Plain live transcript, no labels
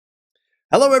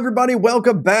Hello, everybody.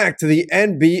 Welcome back to the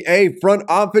NBA Front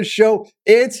Office Show.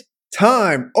 It's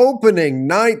time. Opening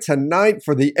night tonight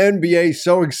for the NBA.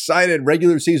 So excited.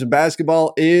 Regular season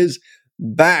basketball is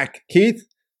back. Keith,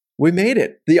 we made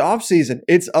it. The offseason.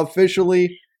 It's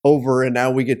officially over, and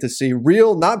now we get to see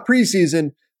real, not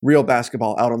preseason, real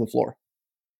basketball out on the floor.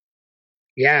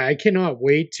 Yeah, I cannot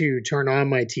wait to turn on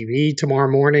my TV tomorrow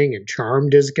morning, and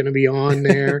Charmed is going to be on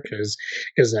there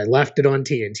because I left it on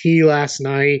TNT last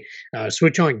night.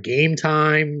 Switch on Game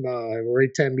Time right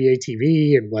to NBA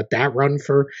TV and let that run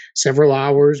for several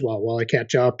hours while I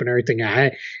catch up and everything.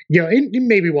 And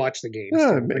maybe watch the games.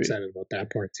 I'm excited about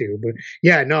that part too. But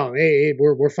yeah, no,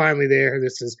 we're finally there.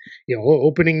 This is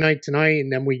opening night tonight,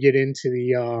 and then we get into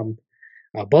the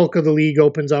bulk of the league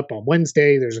opens up on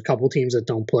Wednesday. There's a couple teams that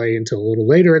don't play until a little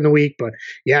later in the week, but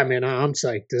yeah, man, I'm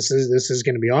psyched. This is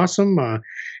going to be awesome. A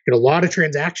lot of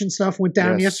transaction stuff went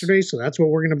down yesterday, so that's what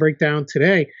we're going to break down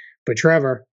today. But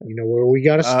Trevor, you know where we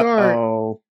got to start?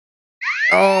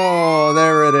 Oh,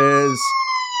 there it is.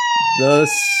 The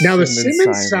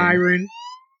Simmons siren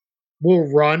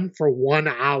will run for 1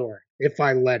 hour if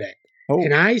I let it,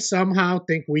 and I somehow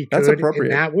think we could,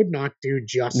 and that would not do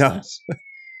justice.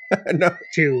 No.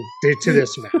 to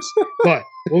this mess, but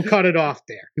we'll cut it off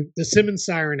there. The Simmons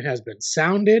siren has been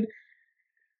sounded.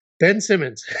 Ben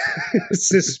Simmons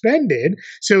suspended.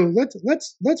 So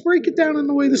let's break it down in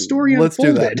the way the story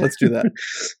unfolded. Let's do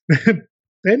that.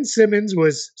 Ben Simmons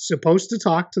was supposed to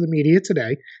talk to the media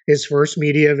today. His first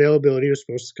media availability was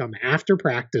supposed to come after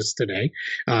practice today.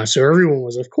 So everyone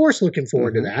was, of course, looking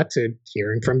forward to that, to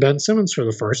hearing from Ben Simmons for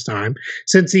the first time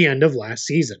since the end of last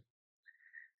season.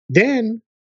 Then,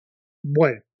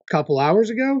 a couple hours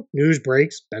ago, news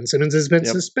breaks, Ben Simmons has been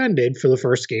suspended for the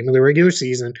first game of the regular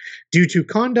season due to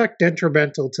conduct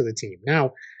detrimental to the team.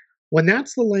 Now, when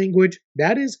that's the language,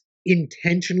 that is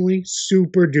intentionally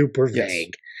super duper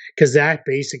vague, because that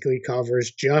basically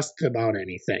covers just about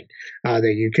anything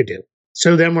that you could do.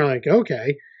 So then we're like,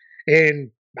 okay.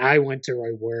 And I went to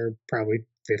where probably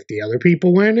 50 other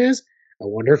people went is, I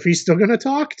wonder if he's still going to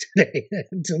talk today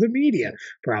to the media.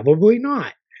 Probably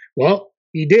not. Well,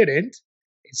 he didn't.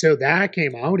 So that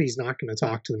came out. He's not going to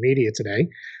talk to the media today.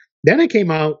 Then it came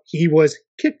out he was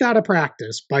kicked out of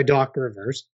practice by Doc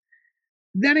Rivers.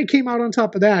 Then it came out on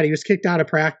top of that he was kicked out of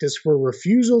practice for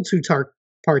refusal to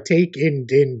partake in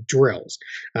drills.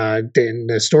 Then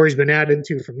the story's been added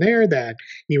to from there that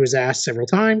he was asked several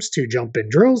times to jump in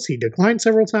drills. He declined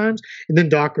several times. And then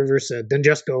Doc Rivers said, then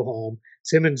just go home.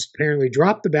 Simmons apparently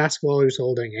dropped the basketball he was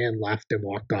holding and left and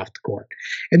walked off the court.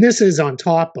 And this is on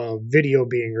top of video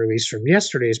being released from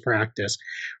yesterday's practice,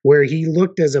 where he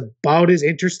looked about as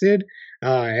interested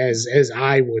as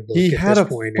I would look he at this He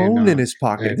point. had a phone in his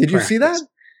pocket. Did you see that?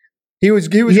 He was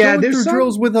going through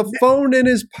drills with a phone in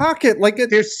his pocket.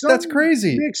 That's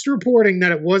crazy. Mixed reporting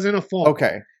that it wasn't a phone.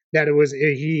 Okay. That it was,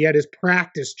 he had his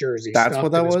practice jersey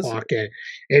stuffed in his pocket.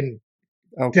 And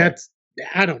that's,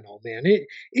 I don't know, man.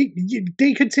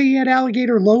 They could say he had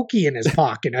alligator Loki in his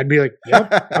pocket. I'd be like,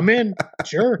 yep, I'm in.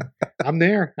 Sure, I'm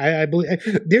there. I believe.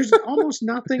 There's almost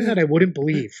nothing that I wouldn't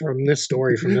believe from this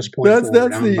story from this point forward.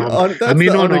 That's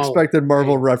the unexpected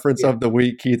Marvel reference of the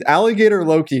week, Keith. Alligator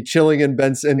Loki chilling in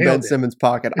Ben Simmons'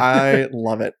 pocket. I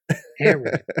love it.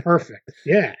 Perfect.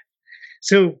 Yeah.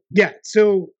 So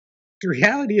the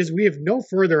reality is we have no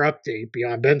further update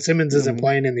beyond Ben Simmons isn't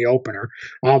playing in the opener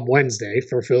on Wednesday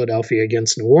for Philadelphia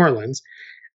against New Orleans.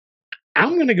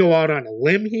 I'm going to go out on a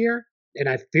limb here, and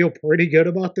I feel pretty good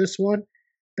about this one.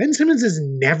 Ben Simmons is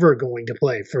never going to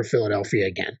play for Philadelphia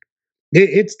again.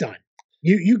 It's done.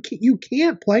 You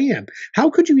can't play him. How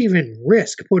could you even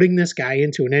risk putting this guy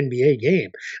into an NBA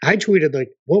game? I tweeted,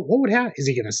 what would happen? Is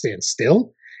he going to stand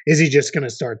still? Is he just going to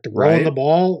start throwing the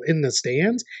ball in the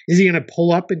stands? Is he going to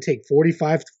pull up and take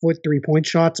 45-foot 3-point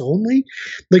shots only?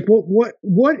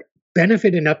 What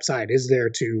benefit and upside is there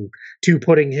to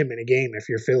putting him in a game if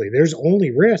you're Philly? There's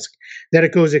only risk that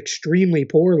it goes extremely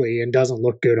poorly and doesn't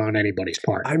look good on anybody's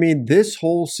part. I mean, this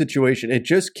whole situation, it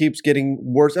just keeps getting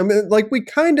worse. I mean, we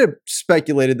kind of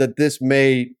speculated that this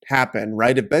may happen,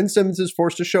 right? If Ben Simmons is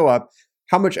forced to show up,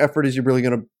 how much effort is he really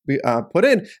going to put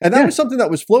in? And that was something that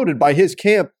was floated by his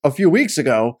camp a few weeks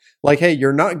ago. Hey,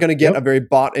 you're not going to get a very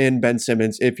bought-in Ben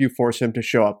Simmons if you force him to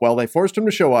show up. Well, they forced him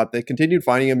to show up. They continued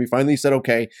finding him. He finally said,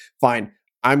 okay, fine,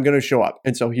 I'm going to show up.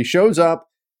 And so he shows up,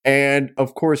 and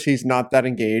of course, he's not that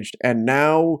engaged. And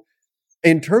now,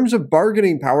 in terms of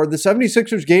bargaining power, the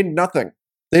 76ers gained nothing.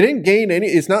 They didn't gain any.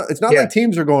 It's not like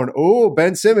teams are going, oh,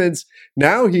 Ben Simmons,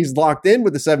 now he's locked in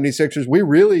with the 76ers. We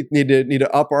really need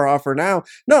to up our offer now.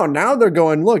 No, now they're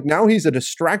going, look, now he's a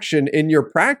distraction in your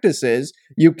practices.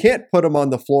 You can't put him on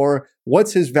the floor.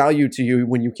 What's his value to you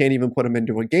when you can't even put him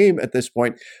into a game at this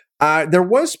point? There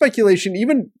was speculation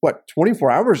even,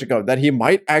 24 hours ago that he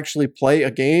might actually play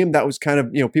a game. That was kind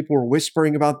of, people were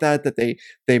whispering about that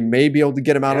they may be able to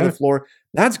get him out on the floor.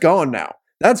 That's gone now.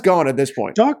 That's gone at this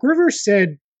point. Doc Rivers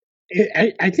said,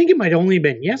 I think it might only have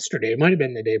been yesterday, it might have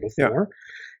been the day before,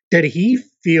 that he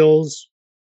feels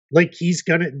like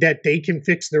that they can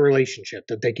fix the relationship,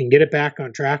 that they can get it back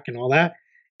on track and all that.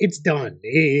 It's done.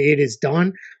 It is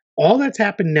done. All that's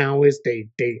happened now is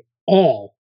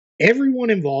everyone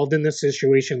involved in this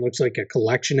situation looks like a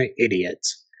collection of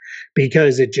idiots,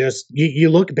 because you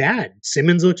look bad.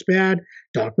 Simmons looks bad.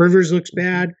 Doc Rivers looks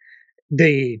bad.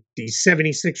 The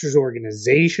 76ers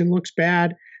organization looks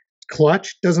bad.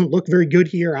 Clutch doesn't look very good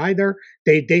here either.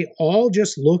 They all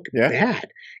just look bad.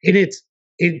 And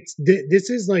this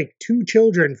is like two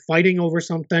children fighting over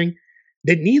something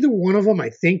that neither one of them,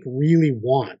 I think, really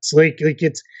wants. Like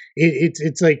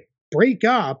it's like break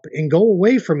up and go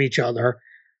away from each other,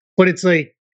 but it's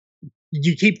like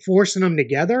you keep forcing them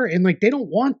together, and like they don't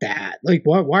want that. Like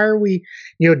why are we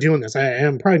doing this? I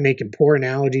am probably making poor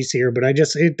analogies here, but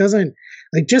it doesn't,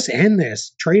 like, just end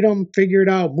this, trade them, figure it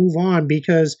out, move on,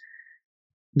 because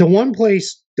the one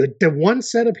place, the one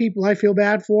set of people I feel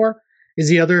bad for is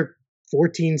the other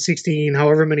 14, 16,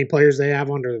 however many players they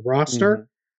have under the roster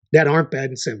that aren't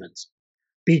Ben Simmons,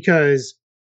 because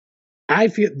I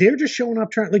feel they're just showing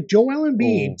up trying, like Joel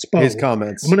Embiid spoke. His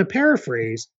comments. I'm going to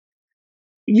paraphrase.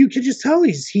 You could just tell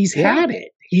he's had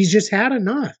it. He's just had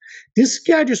enough. This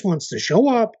guy just wants to show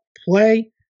up,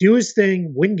 play, do his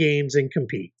thing, win games, and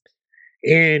compete.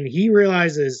 And he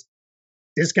realizes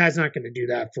this guy's not going to do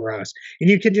that for us. And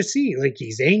you can just see, like,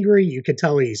 he's angry. You can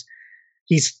tell he's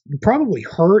probably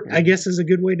hurt, I guess is a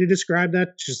good way to describe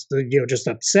that. Just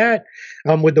upset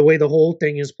with the way the whole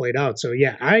thing is played out. So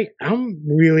yeah, I'm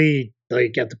really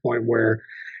like at the point where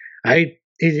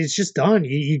it's just done.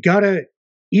 You gotta,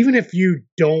 even if you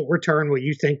don't return what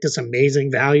you think this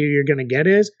amazing value you're going to get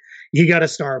is, you got to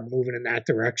start moving in that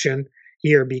direction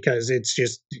here, because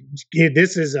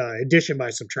this is addition by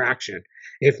subtraction,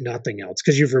 if nothing else,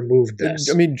 because you've removed this.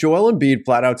 I mean, Joel Embiid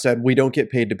flat out said, we don't get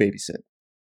paid to babysit,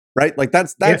 right? Like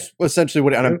that's essentially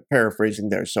what, and I'm paraphrasing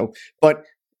there. So, but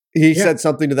he said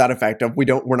something to that effect of,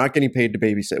 we're not getting paid to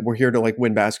babysit. We're here to like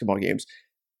win basketball games.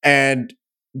 And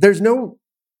there's no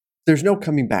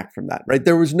coming back from that, right?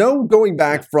 There was no going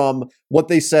back from what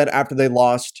they said after they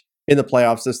lost in the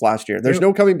playoffs this last year. There's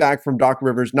no coming back from Doc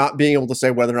Rivers not being able to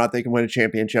say whether or not they can win a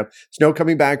championship. There's no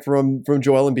coming back from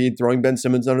Joel Embiid throwing Ben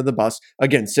Simmons under the bus.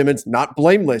 Again, Simmons not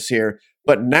blameless here,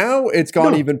 but now it's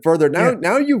gone even further.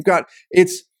 Now you've got,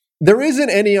 there isn't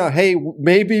any, hey,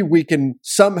 maybe we can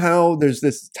somehow, there's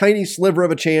this tiny sliver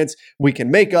of a chance we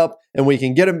can make up and we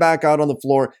can get him back out on the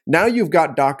floor. Now you've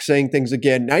got Doc saying things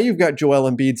again. Now you've got Joel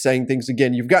Embiid saying things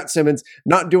again. You've got Simmons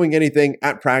not doing anything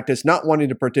at practice, not wanting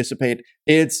to participate.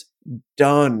 It's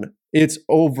done. It's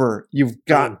over. You've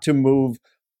got to move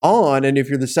on. And if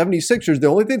you're the 76ers, the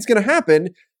only thing that's going to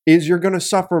happen is you're going to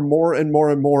suffer more and more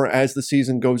and more as the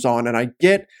season goes on. And I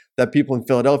get that people in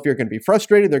Philadelphia are going to be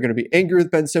frustrated. They're going to be angry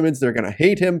with Ben Simmons. They're going to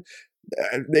hate him.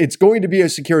 It's going to be a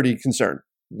security concern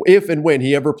if and when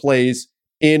he ever plays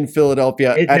in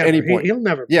Philadelphia at any point. He'll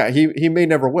never. Yeah, he may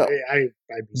never will.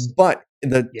 But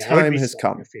the time has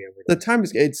come. The time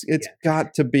is, it's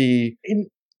got to be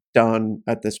done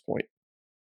at this point.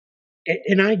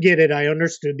 And I get it. I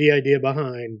understood the idea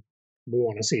behind, we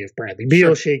want to see if Bradley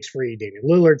Beal shakes free, Damian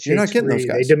Lillard shakes free,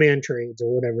 they demand trades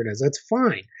or whatever it is. That's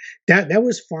fine. That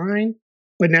was fine.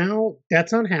 But now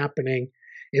that's not happening.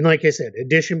 And like I said,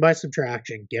 addition by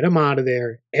subtraction, get them out of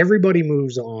there. Everybody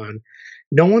moves on.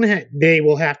 They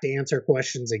will have to answer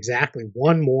questions exactly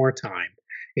one more time,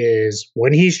 is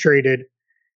when he's traded,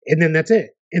 and then that's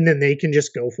it. And then they can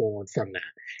just go forward from that.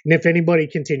 And if anybody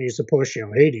continues to push,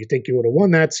 hey, do you think you would have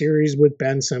won that series with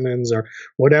Ben Simmons or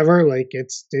whatever? Like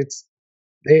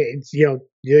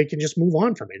they can just move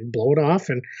on from it and blow it off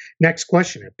and next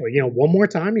question it. But, one more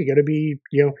time, you got to be,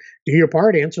 do your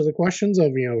part, answer the questions of,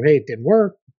 hey, it didn't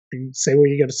work. Say what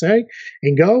you got to say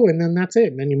and go, and then that's it.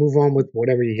 And then you move on with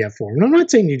whatever you get for them. And I'm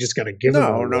not saying you just got to give them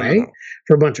away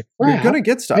for a bunch of crap. You're going to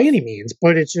get stuff by any means,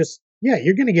 but it's just,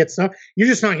 you're going to get stuff. You're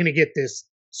just not going to get this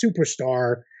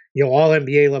superstar, all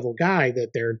NBA level guy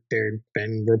that they've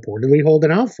been reportedly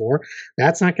holding out for.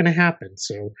 That's not going to happen.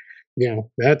 So,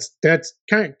 that's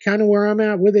kind of where I'm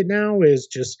at with it now, is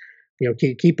just,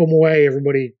 keep them away.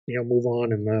 Everybody, move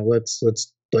on, and let's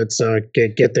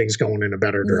get things going in a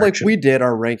better direction. Like we did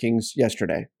our rankings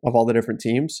yesterday of all the different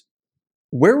teams.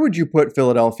 Where would you put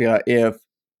Philadelphia if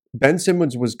Ben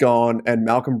Simmons was gone and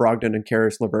Malcolm Brogdon and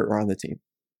Karis LeVert were on the team?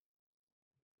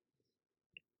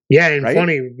 Yeah, and right?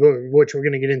 funny, which we're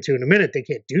going to get into in a minute, they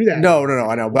can't do that. No,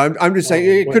 I know, but I'm just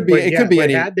saying it could be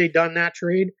any. Had they done that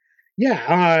trade,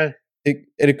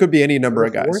 it could be any number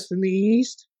of guys. Fourth in the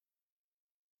East.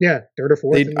 Yeah, third or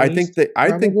fourth. I think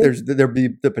there'd be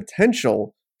the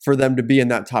potential for them to be in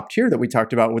that top tier that we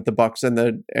talked about with the Bucks and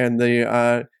the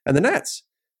Nets.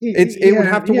 It would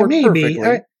have to work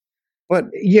perfectly. But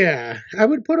yeah, I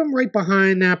would put them right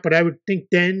behind that. But I would think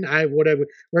then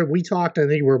where we talked, I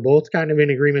think we're both kind of in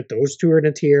agreement. Those two are in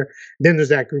a tier. Then there's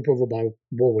that group of about,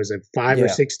 what was it, 5 or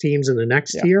 6 teams in the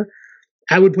next tier.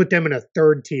 I would put them in a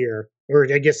third tier, or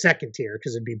I guess second tier,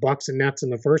 because it'd be Bucks and Nets in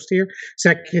the first tier.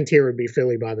 Second tier would be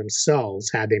Philly by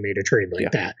themselves had they made a trade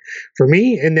like that for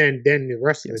me. And then the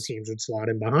rest of the teams would slot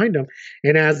in behind them.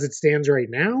 And as it stands right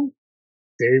now,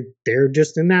 they're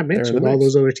just in that mix with all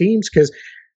those other teams because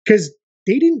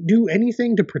they didn't do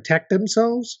anything to protect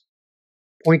themselves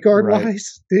point guard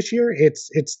wise this year.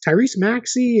 It's Tyrese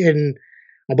Maxey and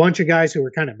a bunch of guys who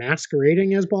were kind of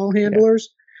masquerading as ball handlers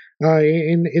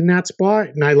in that spot.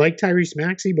 And I like Tyrese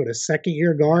Maxey, but a second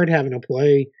year guard having to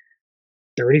play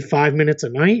 35 minutes a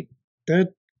night,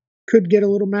 that could get a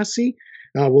little messy.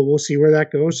 We'll see where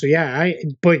that goes. So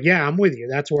I'm with you.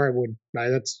 That's where I would.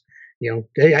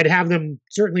 I'd have them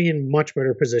certainly in much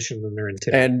better position than they're in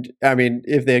today. And I mean,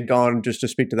 if they had gone, just to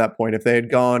speak to that point, if they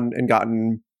had gone and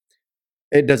gotten,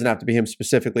 it doesn't have to be him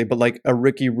specifically, but like a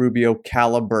Ricky Rubio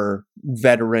caliber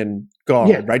veteran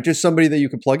guard, right? Just somebody that you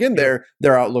could plug in there,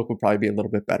 their outlook would probably be a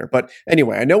little bit better. But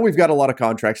anyway, I know we've got a lot of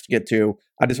contracts to get to.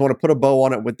 I just want to put a bow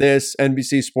on it with this.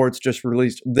 NBC Sports just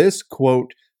released this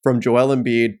quote from Joel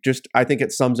Embiid. I think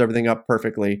it sums everything up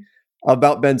perfectly.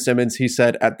 About Ben Simmons, he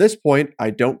said, "At this point,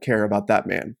 I don't care about that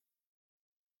man."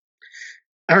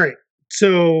 All right.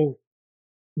 So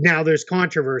now there's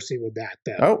controversy with that,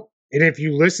 though. Oh. And if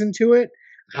you listen to it,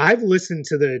 I've listened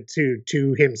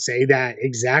to him say that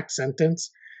exact sentence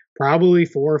probably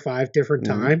 4 or 5 different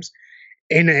times.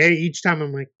 And each time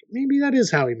I'm like, maybe that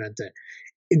is how he meant it.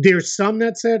 There's some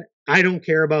that said, "I don't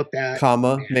care about that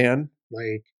man."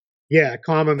 Like, yeah,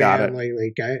 comma man.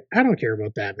 Like I don't care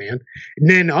about that man. And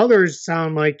then others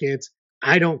sound like it's,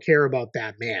 "I don't care about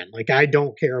that man." Like, I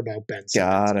don't care about Ben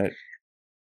Simmons. Got it.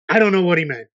 I don't know what he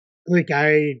meant. Like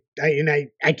I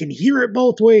can hear it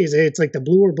both ways. It's like the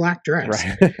blue or black dress,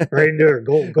 right? Or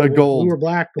gold, blue or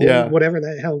black, gold, whatever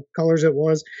the hell colors it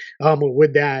was.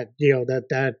 With that,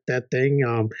 that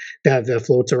thing that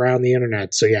floats around the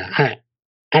internet. So yeah,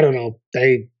 I don't know.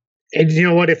 And you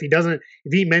know what? If he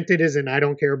meant it as in "I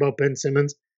don't care about Ben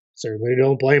Simmons," certainly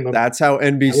don't blame him. That's how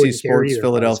NBC Sports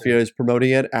Philadelphia is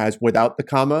promoting it, as without the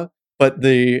comma. But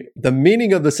the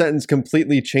meaning of the sentence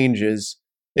completely changes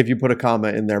if you put a comma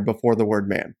in there before the word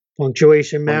 "man."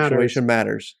 Punctuation matters. Punctuation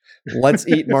matters. "Let's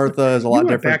eat Martha" is a lot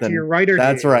different back than to your writer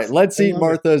that's days. Right. "Let's eat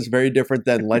Martha" is very different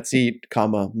than "let's eat,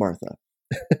 Martha."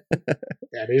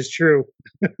 That is true.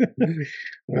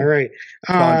 All right.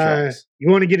 You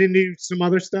want to get into some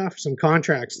other stuff, some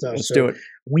contract stuff? Let's do it.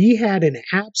 We had an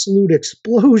absolute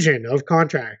explosion of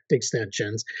contract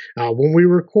extensions. When we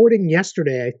were recording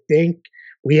yesterday, I think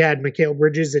we had Mikal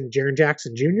Bridges and Jaren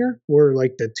Jackson Jr. were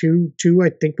like the two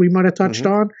I think we might have touched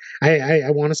on. I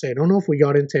want to say, I don't know if we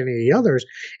got into any of the others.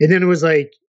 And then it was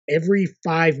like every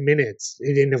 5 minutes.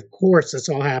 And of course, this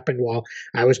all happened while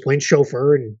I was playing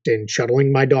chauffeur and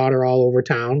shuttling my daughter all over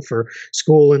town for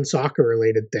school and soccer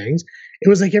related things. It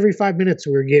was like every 5 minutes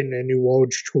we were getting a new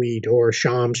Woj tweet or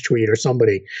Shams tweet or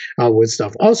somebody with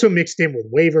stuff. Also mixed in with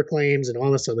waiver claims and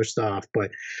all this other stuff. But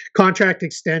contract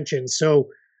extensions. So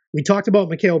we talked about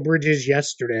Mikal Bridges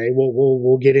yesterday.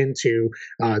 We'll get into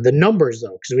the numbers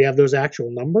though, because we have those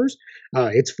actual numbers.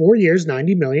 It's 4 years,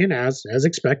 $90 million as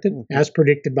expected, as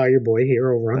predicted by your boy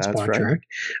here over on Spot Track.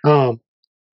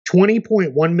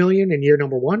 $20.1 million in year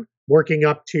number 1, working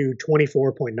up to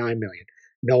 $24.9 million.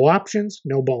 No options,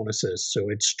 no bonuses.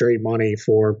 So it's straight money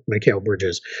for Mikal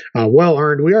Bridges. Well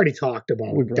earned. We already talked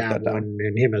about that one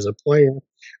and him as a player.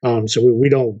 So we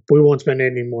won't spend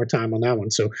any more time on that one.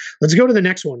 So let's go to the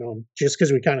next one. Just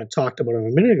because we kind of talked about him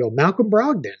a minute ago, Malcolm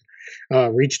Brogdon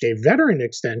reached a veteran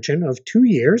extension of 2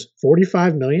 years,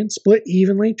 $45 million, split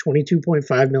evenly,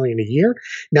 $22.5 million a year.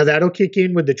 Now that'll kick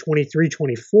in with the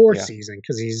 23-24 season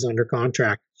because he's under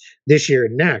contract this year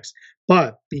and next.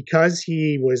 But because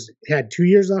he had 2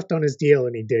 years left on his deal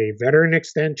and he did a veteran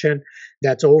extension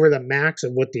that's over the max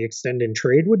of what the extended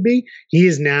trade would be, he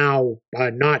is now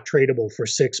not tradable for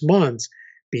 6 months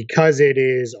because it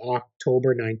is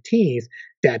October 19th,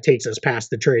 that takes us past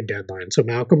the trade deadline. So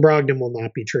Malcolm Brogdon will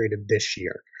not be traded this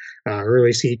year.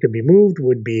 Earliest he could be moved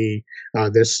would be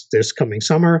this coming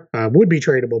summer. Would be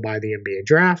tradable by the NBA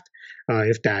draft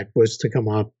if that was to come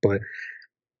up. But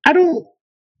I don't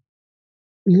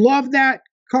love that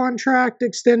contract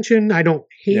extension. I don't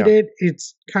hate it.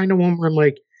 It's kind of one where I'm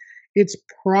like, it's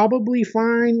probably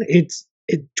fine. It's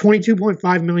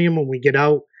 22.5 million when we get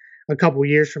out a couple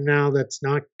years from now. That's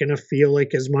not going to feel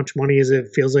like as much money as it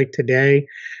feels like today.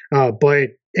 But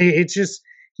it's just,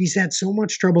 he's had so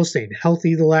much trouble staying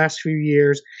healthy the last few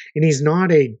years, and he's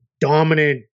not a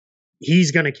dominant,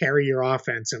 he's going to carry your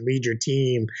offense and lead your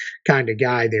team kind of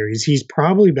guy there. He's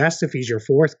probably best if he's your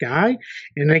fourth guy.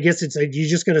 And I guess it's like, you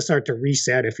just got to start to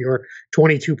reset. If you're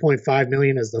 22.5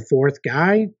 million as the fourth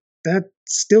guy, that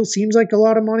still seems like a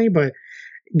lot of money, but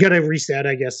got to reset,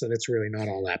 I guess, that it's really not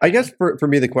all that bad. I guess for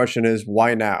me, the question is,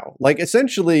 why now? Like,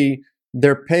 essentially,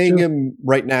 they're paying him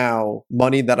right now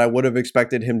money that I would have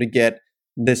expected him to get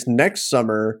this next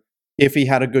summer if he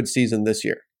had a good season this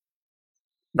year.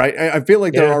 Right? I feel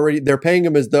like they're paying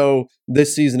him as though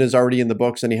this season is already in the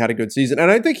books and he had a good season.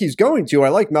 And I think he's going to. I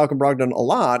like Malcolm Brogdon a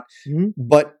lot,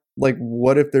 but like,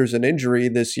 what if there's an injury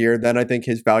this year? Then I think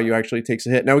his value actually takes a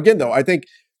hit. Now, again, though, I think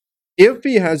if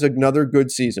he has another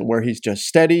good season where he's just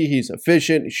steady, he's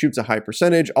efficient, he shoots a high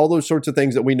percentage, all those sorts of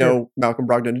things that we know Malcolm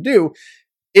Brogdon to do,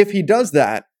 if he does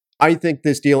that, I think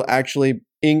this deal actually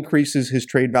increases his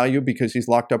trade value because he's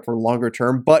locked up for longer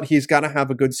term, but he's got to have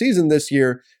a good season this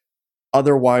year.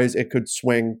 Otherwise, it could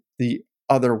swing the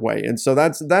other way. And so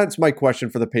that's my question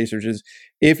for the Pacers is,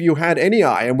 if you had any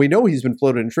eye, and we know he's been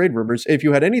floated in trade rumors, if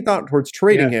you had any thought towards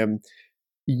trading him,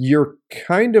 you're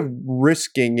kind of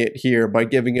risking it here by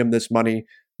giving him this money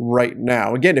right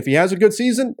now. Again, if he has a good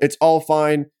season, it's all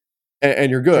fine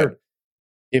and you're good. Sure.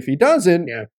 If he doesn't,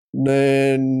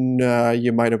 then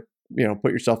you might have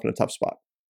put yourself in a tough spot.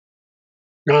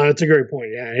 No, that's a great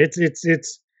point. Yeah, it's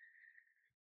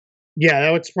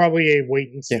that's probably a wait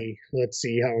and see. Yeah. Let's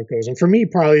see how it goes. And for me,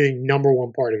 probably the number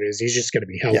one part of it is he's just going to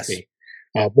be healthy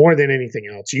more than anything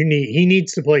else. He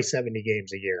needs to play 70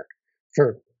 games a year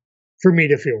for me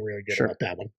to feel really good about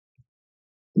that one.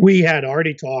 We had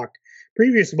already talked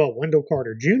previous about Wendell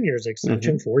Carter Jr.'s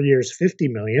extension, 4 years,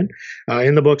 $50 million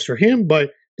in the books for him,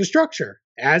 but the structure,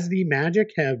 as the Magic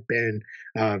have been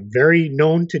very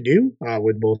known to do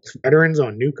with both veterans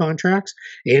on new contracts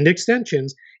and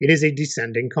extensions, it is a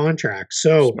descending contract.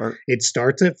 So it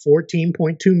starts at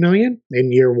 $14.2 million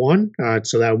in year one.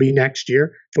 So that will be next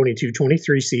year,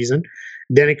 22-23 season.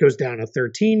 Then it goes down to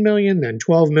 $13 million, then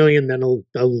 $12 million, then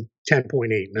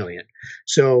 $10.8 million.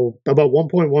 So about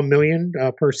 $1.1 million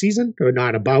per season, or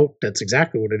not about, that's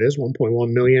exactly what it is,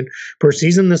 $1.1 million per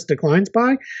season this declines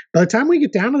by. By the time we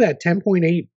get down to that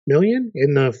 $10.8 million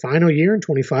in the final year in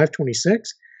 25-26,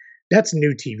 that's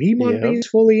new TV money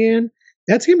fully in.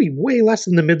 That's going to be way less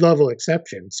than the mid-level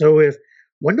exception. So if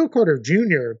Wendell Carter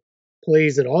Jr.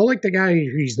 plays at all like the guy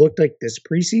he's looked like this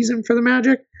preseason for the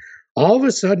Magic, all of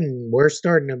a sudden we're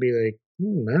starting to be like,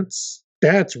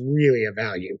 that's really a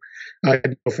value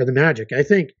for the Magic. I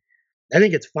think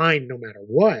it's fine no matter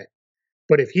what,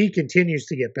 but if he continues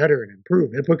to get better and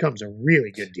improve, it becomes a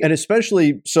really good deal. And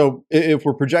especially so, if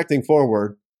we're projecting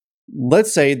forward,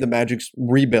 let's say the Magic's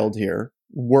rebuild here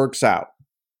works out.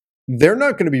 They're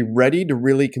not going to be ready to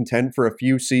really contend for a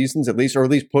few seasons at least, or at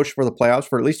least push for the playoffs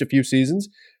for at least a few seasons.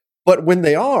 But when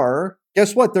they are,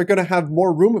 guess what? They're going to have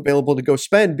more room available to go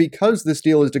spend because this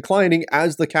deal is declining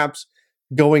as the cap's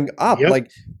going up. Like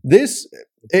this,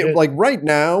 like right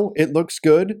now, it looks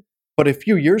good. But a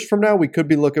few years from now, we could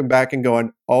be looking back and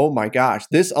going, oh my gosh,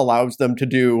 this allows them to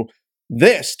do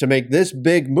this, to make this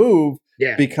big move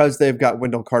because they've got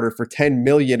Wendell Carter for $10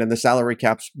 million and the salary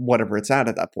cap's whatever it's at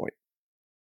that point.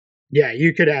 Yeah,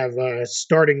 you could have a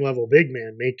starting level big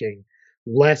man making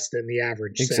less than the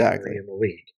average salary in the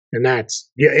league. And that's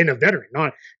in a veteran,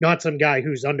 not some guy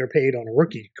who's underpaid on a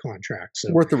rookie contract.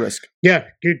 So worth the risk. Yeah,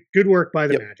 good work by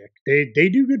the Magic. They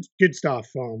do good stuff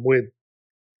with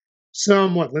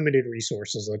somewhat limited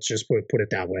resources. Let's just put it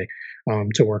that way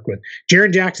to work with.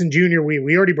 Jaren Jackson Jr.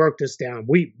 We already broke this down.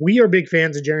 We are big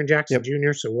fans of Jaren Jackson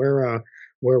Jr. So we're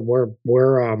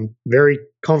very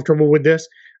comfortable with this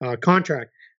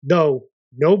contract. Though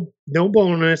no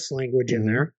bonus language in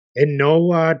there. And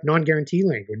no non-guarantee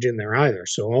language in there either.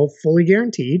 So all fully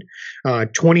guaranteed.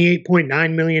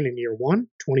 $28.9 million in year one,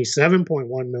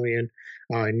 $27.1 million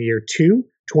in year two,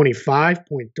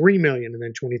 $25.3 million, and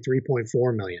then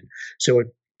 $23.4 million. So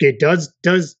it does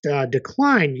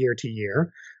decline year to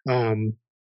year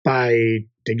by,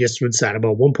 I guess what's that,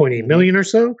 about $1.8 million or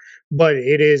so. But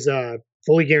it is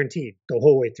fully guaranteed the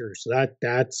whole way through. So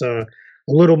that's a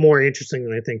little more interesting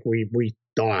than I think we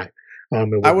thought.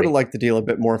 I would have liked the deal a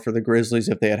bit more for the Grizzlies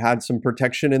if they had some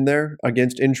protection in there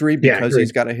against injury because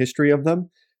he's got a history of them.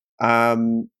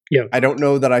 I don't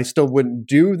know that I still wouldn't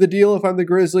do the deal if I'm the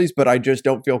Grizzlies, but I just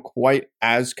don't feel quite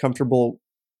as comfortable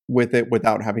with it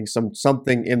without having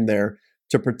something in there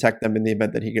to protect them in the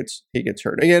event that he gets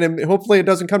hurt. Again, and hopefully it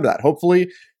doesn't come to that. Hopefully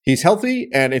he's healthy,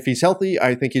 and if he's healthy,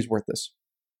 I think he's worth this.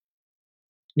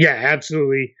 Yeah,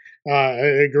 absolutely. I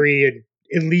agree. And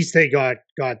at least they got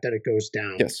that it goes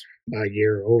down. Yes.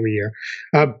 Year over year.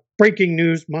 Breaking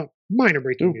news, minor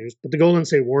breaking news, but the Golden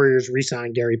State Warriors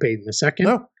re-signed Gary Payton II.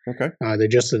 Oh, okay.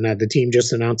 The team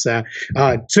just announced that.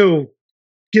 So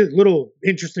get a little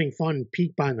interesting, fun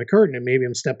peek behind the curtain, and maybe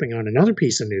I'm stepping on another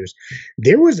piece of news.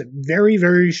 There was a very,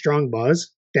 very strong buzz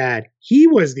that he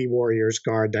was the Warriors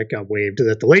guard that got waived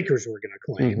that the Lakers were going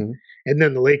to claim. Mm-hmm. And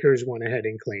then the Lakers went ahead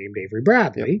and claimed Avery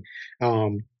Bradley.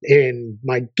 Yep. And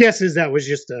my guess is that was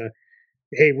just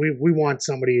hey, we want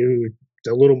somebody who's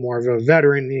a little more of a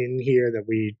veteran in here that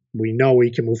we know we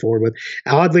can move forward with.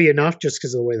 Oddly enough, just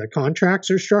because of the way the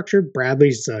contracts are structured,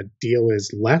 Bradley's deal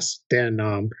is less than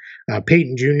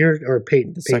Peyton Jr. or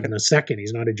Peyton the second.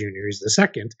 He's not a junior; he's the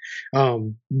second.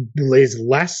 Is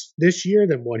less this year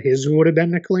than what his would have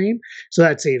been to claim, so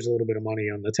that saves a little bit of money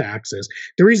on the taxes.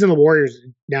 The reason the Warriors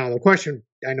now, the question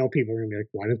I know people are going to be like,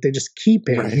 why don't they just keep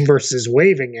him versus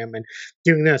waiving him and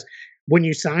doing this? When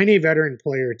you sign a veteran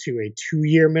player to a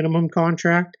 2-year minimum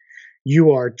contract,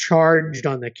 you are charged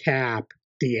on the cap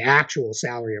the actual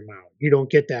salary amount. You don't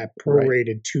get that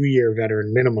prorated 2-year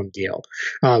veteran minimum deal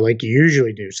like you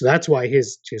usually do. So that's why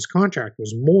his contract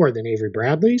was more than Avery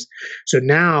Bradley's. So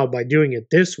now by doing it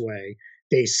this way,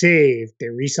 they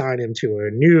re-sign him to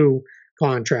a new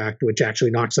contract, which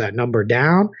actually knocks that number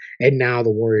down. And now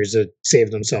the Warriors have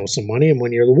saved themselves some money. And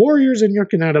when you're the Warriors and you're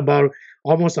looking at about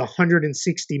almost $160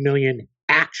 million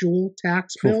actual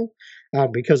tax bill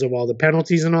because of all the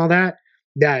penalties and all that,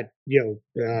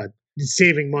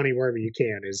 saving money wherever you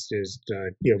can is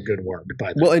good work.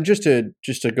 But well, and just to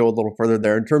go a little further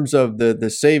there, in terms of the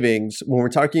savings, when we're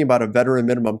talking about a veteran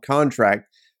minimum contract,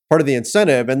 part of the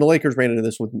incentive, and the Lakers ran into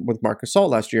this with Marc Gasol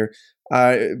last year,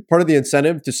 part of the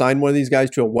incentive to sign one of these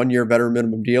guys to a 1-year veteran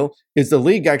minimum deal is the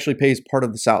league actually pays part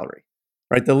of the salary.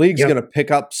 Right, the league's going to pick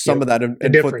up some of that and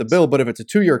foot the bill. But if it's a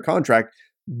 2-year contract,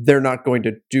 they're not going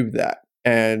to do that,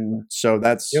 and so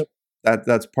that's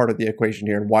part of the equation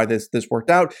here and why this worked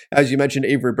out. As you mentioned,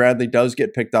 Avery Bradley does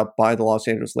get picked up by the Los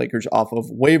Angeles Lakers off of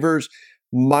waivers.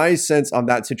 My sense on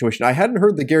that situation, I hadn't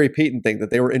heard the Gary Payton thing that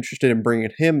they were interested in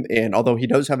bringing him in, although he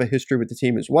does have a history with the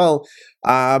team as well.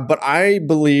 But I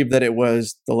believe that it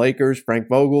was the Lakers, Frank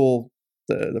Vogel,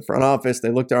 the front office.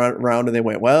 They looked around and they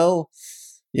went, well,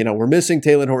 we're missing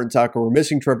Talen Horton-Tucker. We're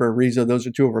missing Trevor Ariza. Those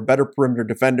are two of our better perimeter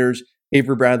defenders.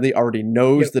 Avery Bradley already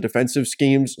knows the defensive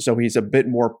schemes, so he's a bit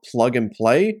more plug and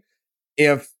play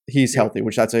if he's healthy,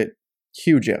 which that's a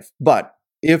huge if. But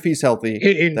if he's healthy,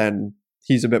 then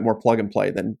he's a bit more plug and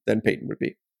play than Peyton would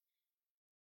be.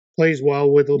 Plays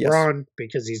well with LeBron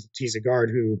because he's a guard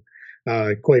who,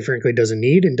 quite frankly, doesn't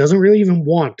need and doesn't really even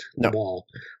want the ball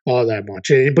all that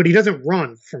much. But he doesn't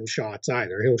run from shots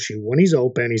either. He'll shoot when he's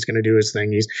open. He's going to do his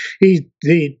thing.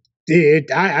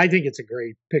 I think it's a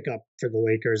great pickup for the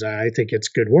Lakers. I think it's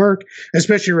good work,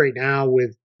 especially right now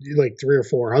with like 3 or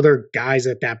 4 other guys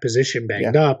at that position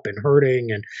banged up and hurting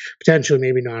and potentially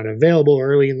maybe not available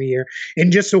early in the year.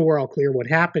 And just so we're all clear, what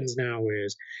happens now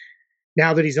is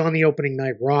now that he's on the opening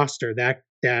night roster, that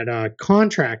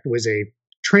contract was a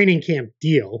training camp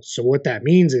deal. So what that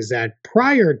means is that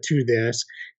prior to this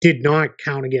did not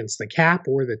count against the cap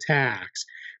or the tax.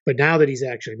 But now that he's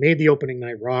actually made the opening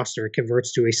night roster, it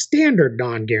converts to a standard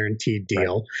non-guaranteed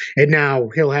deal. Right. And now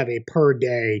he'll have a per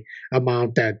day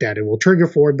amount that it will trigger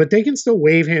for. But they can still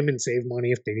waive him and save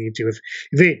money if they need to.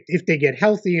 If they get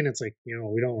healthy and it's like, we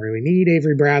don't really need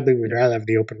Avery Bradley, we'd rather have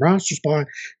the open roster spot,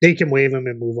 they can waive him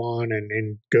and move on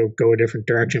and go a different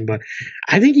direction. But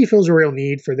I think he feels a real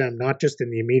need for them, not just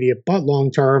in the immediate, but long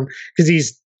term, because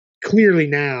he's clearly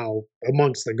now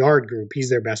amongst the guard group, he's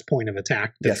their best point of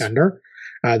attack defender.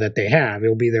 That they have.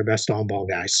 He'll be their best on-ball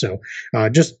guy. So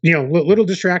just, little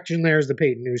distraction there as the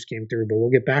Peyton news came through, but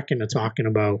we'll get back into talking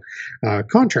about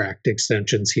contract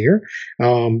extensions here.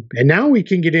 And now we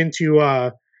can get into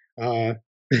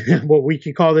what we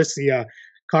can call this the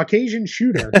Caucasian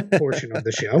shooter portion of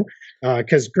the show,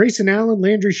 because Grayson Allen,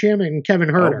 Landry Shamet, and Kevin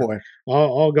Huerter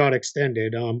all got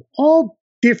extended. All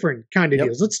different kind of Yep.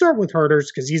 deals. Let's start with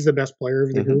Herter's because he's the best player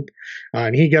of the group,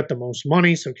 and he got the most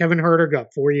money. So Kevin Herter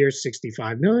got 4 years,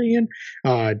 $65 million.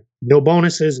 No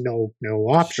bonuses, no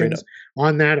Straight options up.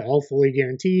 on that, all fully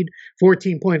guaranteed.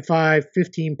 14.5,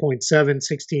 15.7,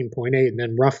 16.8, and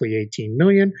then roughly 18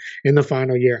 million in the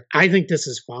final year. I think this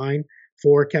is fine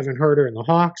for Kevin Herter and the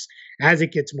Hawks. As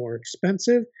it gets more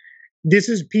expensive, this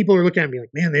is people are looking at me like,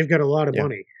 man, they've got a lot of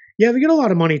money. Yeah, they got a lot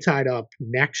of money tied up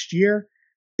next year.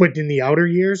 But in the outer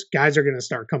years, guys are going to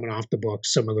start coming off the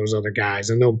books. Some of those other guys,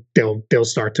 and they'll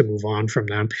start to move on from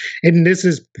them. And this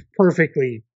is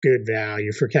perfectly good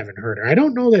value for Kevin Herter. I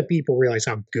don't know that people realize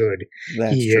how good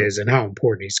he is and how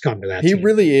important he's come to that team. He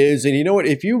really is. And you know what?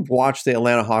 If you've watched the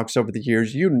Atlanta Hawks over the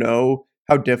years, you know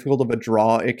how difficult of a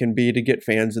draw it can be to get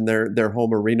fans in their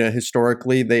home arena.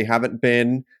 Historically, they haven't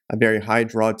been a very high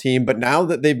draw team, but now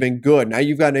that they've been good, now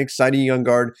you've got an exciting young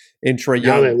guard in Trae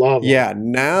Young. Now they love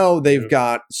him. Now they've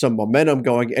got some momentum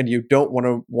going, and you don't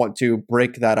want to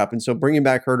break that up. And so bringing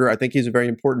back Herter, I think he's a very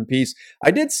important piece.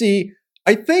 I did see,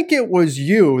 I think it was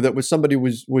you that was somebody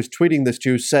was tweeting this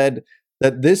to, said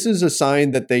that this is a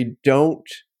sign that they don't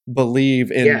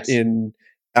believe in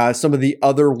some of the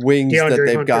other wings DeAndre that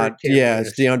they've Hunter, got.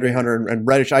 Yes, DeAndre Hunter and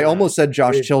Reddish. I almost said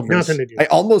Josh Childress. I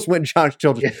almost went Josh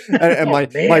Childress, and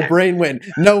my brain went,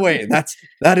 no way,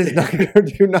 that is not going to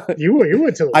do not. You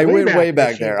went to the I went way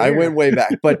back there. I went way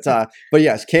back, but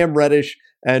yes, Cam Reddish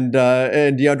and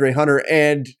DeAndre Hunter,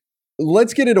 and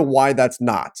let's get into why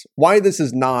this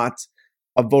is not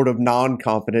a vote of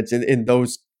non-confidence in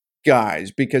those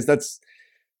guys, because that's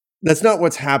not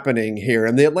what's happening here.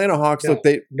 And the Atlanta Hawks,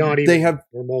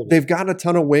 they've got a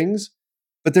ton of wings,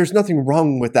 but there's nothing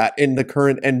wrong with that in the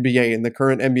current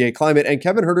NBA climate. And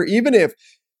Kevin Herter, even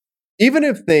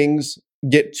if things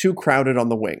get too crowded on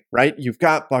the wing, right? You've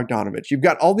got Bogdanovich, you've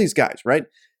got all these guys, right?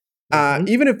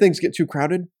 Even if things get too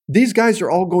crowded, these guys are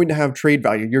all going to have trade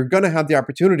value. You're going to have the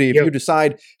opportunity if you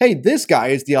decide, hey, this guy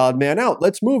is the odd man out,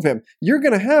 let's move him. You're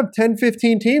going to have 10,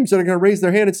 15 teams that are going to raise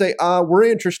their hand and say, we're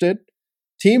interested.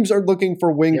 Teams are looking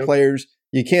for wing players.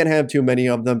 You can't have too many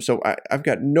of them. So I've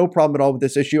got no problem at all with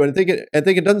this issue. And I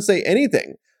think it doesn't say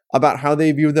anything about how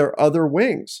they view their other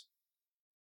wings.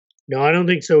 No, I don't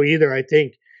think so either. I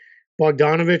think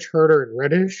Bogdanovich, Herter, and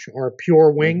Reddish are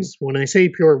pure wings. When I say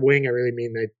pure wing, I really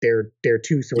mean that they're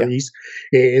 2 threes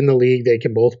in the league. They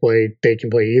can both play. They can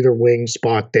play either wing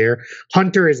spot there.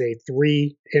 Hunter is a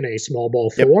 3 in a small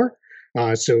ball 4.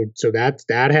 So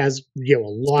that has a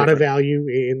lot of value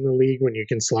in the league when you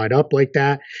can slide up like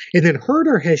that. And then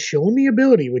Herter has shown the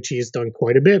ability, which he has done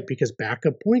quite a bit because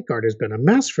backup point guard has been a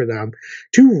mess for them,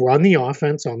 to run the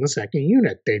offense on the second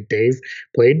unit. They've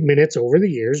played minutes over the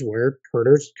years where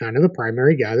Herter's kind of the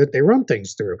primary guy that they run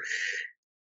things through.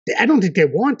 I don't think they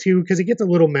want to because it gets a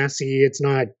little messy. It's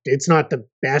not the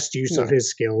best use of his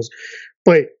skills,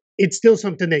 but it's still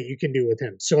something that you can do with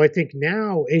him. So I think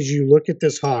now, as you look at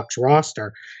this Hawks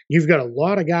roster, you've got a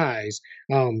lot of guys,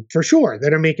 for sure,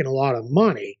 that are making a lot of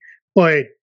money, but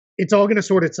it's all going to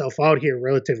sort itself out here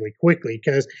relatively quickly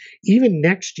because even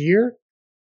next year,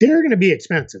 they're going to be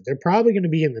expensive. They're probably going to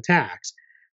be in the tax.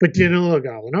 But Danilo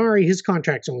Gallinari, his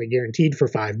contract's only guaranteed for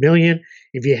 $5 million.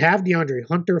 If you have DeAndre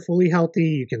Hunter fully healthy,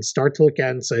 you can start to look at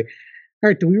it and say, all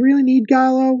right, do we really need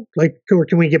Gallo? Or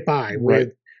can we get by with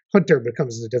Hunter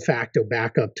becomes the de facto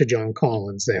backup to John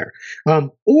Collins there?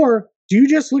 Or do you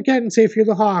just look at it and say, if you're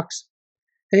the Hawks,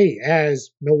 hey, as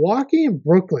Milwaukee and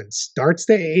Brooklyn starts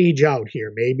to age out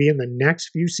here, maybe in the next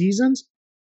few seasons,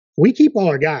 we keep all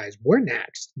our guys. We're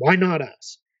next. Why not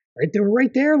us? Right? They were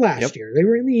right there last year. They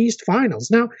were in the East Finals.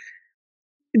 Now,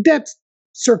 that's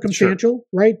circumstantial,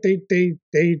 right?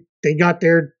 They got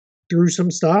there through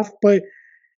some stuff, but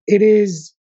it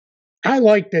is. I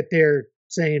like that they're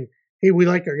saying, hey, we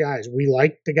like our guys. We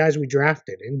like the guys we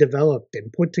drafted and developed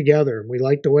and put together, and we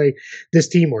like the way this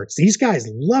team works. These guys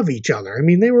love each other. I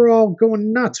mean, they were all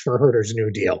going nuts for Herter's new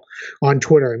deal on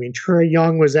Twitter. I mean, Trae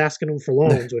Young was asking him for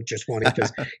loans, which is funny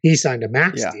because he signed a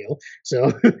max deal.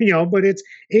 So, but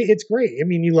it's great. I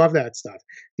mean, you love that stuff.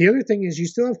 The other thing is you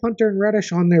still have Hunter and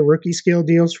Reddish on their rookie scale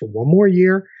deals for one more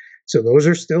year. So those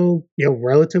are still,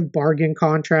 relative bargain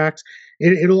contracts.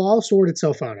 It'll all sort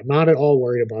itself out. I'm not at all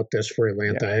worried about this for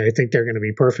Atlanta. Yeah. I think they're going to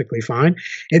be perfectly fine.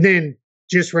 And then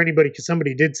just for anybody, because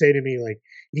somebody did say to me,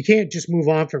 you can't just move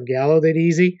on from Gallo that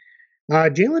easy.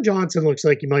 Jalen Johnson looks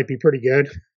like he might be pretty good.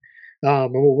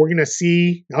 And we're going to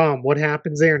see what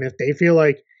happens there. And if they feel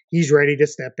like he's ready to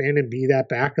step in and be that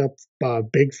backup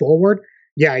big forward,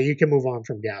 yeah, you can move on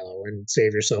from Gallo and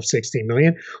save yourself $16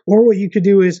 million. Or what you could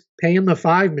do is pay him the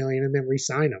 $5 million and then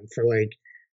re-sign him for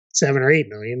 $7 or $8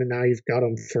 million, and now you've got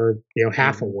him for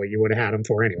half of what you would have had him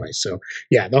for anyway. So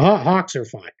yeah, the Hawks are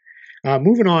fine.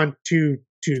 Moving on to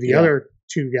the other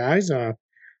two guys.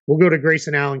 We'll go to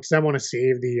Grayson Allen because I want to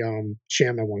save the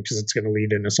Shamet one because it's going to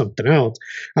lead into something else.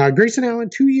 Grayson Allen,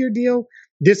 2-year deal.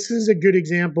 This is a good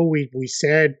example. We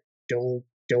said don't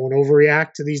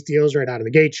overreact to these deals right out of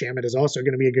the gate. Shamet is also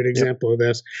going to be a good example of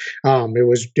this. It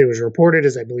was reported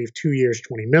as, I believe, 2 years,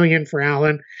 $20 million for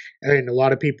Allen, and a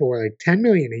lot of people were like $10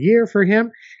 million a year for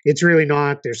him. It's really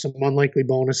not. There's some unlikely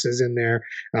bonuses in there.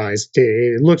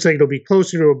 It looks like it'll be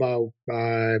closer to about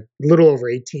a little over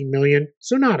 $18 million.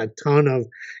 So not a ton of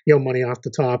money off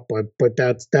the top, but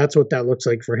that's what that looks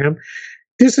like for him.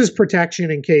 This is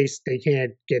protection in case they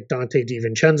can't get Dante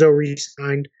DiVincenzo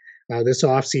re-signed this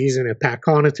offseason. If Pat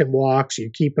Connaughton walks, you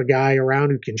keep a guy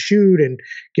around who can shoot and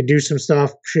can do some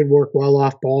stuff, should work well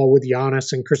off ball with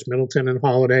Giannis and Chris Middleton and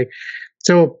Holiday.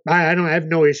 So I have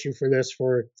no issue for this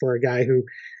for a guy who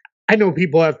I know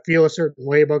people feel a certain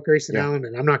way about Grayson Allen,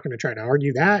 and I'm not going to try to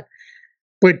argue that.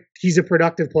 But he's a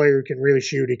productive player who can really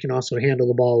shoot. He can also handle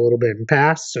the ball a little bit and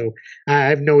pass. So I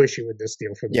have no issue with this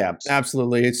deal for the Bucks.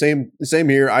 Absolutely. Same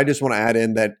here. I just want to add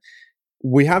in that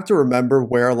we have to remember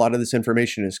where a lot of this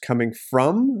information is coming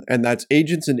from, and that's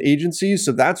agents and agencies.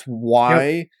 So that's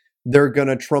why they're going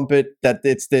to trumpet that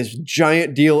it's this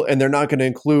giant deal, and they're not going to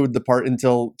include the part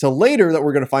until later that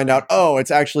we're going to find out, oh, it's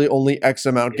actually only X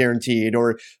amount guaranteed,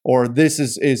 or this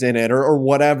is in it, or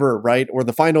whatever, right? Or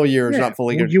the final year is not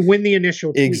fully good. You win the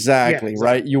initial tweet. Exactly,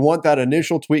 right? You want that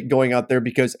initial tweet going out there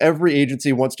because every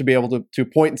agency wants to be able to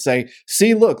point and say,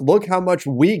 see, look how much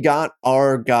we got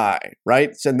our guy,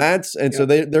 right? So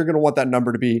they're going to want that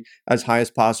number to be as high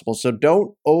as possible. So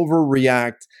don't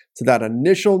overreact to that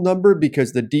initial number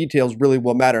because the details really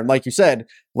will matter. And like you said,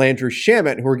 Landry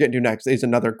Shamet, who we're getting to next, is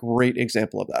another great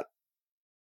example of that.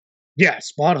 Yeah,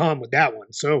 spot on with that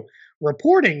one. So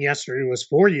reporting yesterday was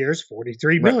 4 years,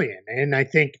 $43 million. And I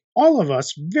think all of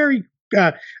us very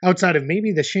outside of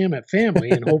maybe the Shamet family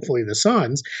and hopefully the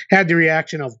Suns had the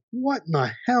reaction of what in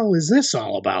the hell is this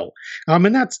all about?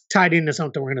 And that's tied into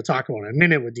something we're going to talk about in a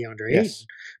minute with DeAndre Ayton.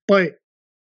 But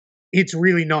it's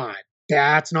really not.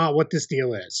 That's not what this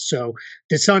deal is. So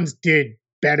the Suns did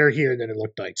better here than it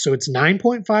looked like. So it's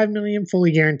 $9.5 million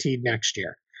fully guaranteed next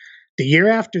year. The year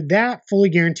after that, fully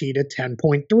guaranteed at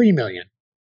 $10.3 million.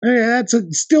 That's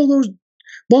still those.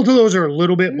 Both of those are a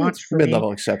little bit much for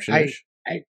mid-level exception-ish.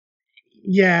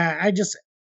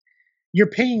 You're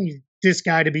paying this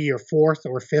guy to be your fourth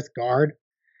or fifth guard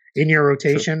in your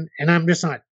rotation, and I'm just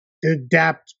not.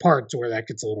 That part's where that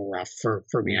gets a little rough for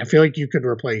me. I feel like you could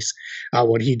replace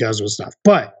what he does with stuff.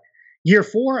 But year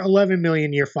 4, $11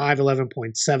 million, year 5,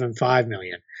 $11.75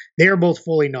 million. They are both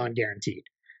fully non-guaranteed,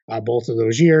 both of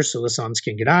those years. So the Suns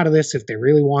can get out of this if they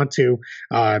really want to,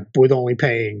 with only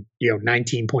paying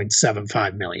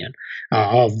 $19.75 million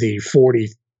of the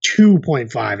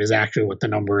 42.5 is actually what the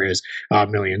number is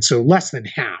million. So less than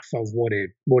half of what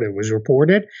it was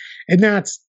reported, and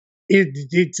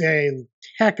it's a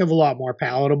heck of a lot more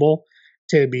palatable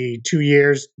to be 2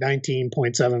 years,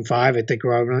 19.75. I think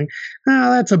we're all going,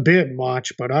 that's a bit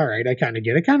much, but all right, I kind of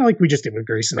get it. Kind of like we just did with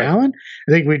Grayson Allen.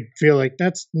 I think we'd feel like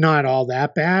that's not all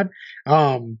that bad.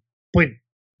 But when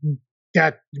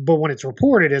it's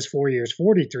reported as 4 years,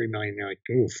 $43 million, you're like,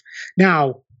 oof.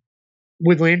 Now,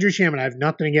 with Landry Shamet, I have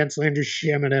nothing against Landry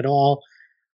Shamet at all.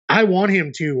 I want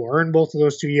him to earn both of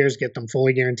those 2 years, get them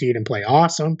fully guaranteed, and play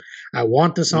awesome. I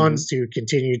want the Suns to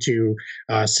continue to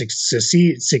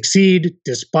succeed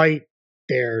despite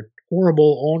their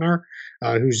horrible owner,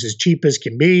 who's as cheap as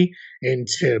can be, and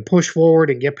to push forward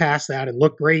and get past that and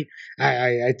look great.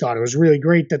 I thought it was really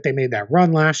great that they made that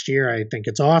run last year. I think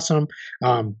it's awesome.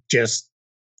 I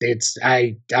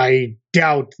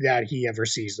doubt that he ever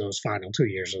sees those final 2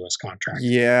 years of this contract.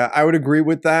 Yeah, I would agree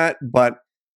with that, but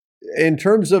in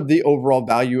terms of the overall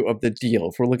value of the deal,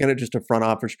 if we're looking at just a front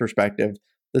office perspective,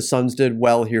 the Suns did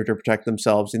well here to protect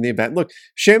themselves in the event. Look,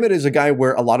 Shamet is a guy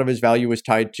where a lot of his value is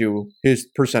tied to his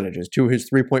percentages, to his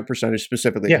three-point percentage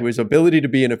specifically, to his ability to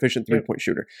be an efficient three-point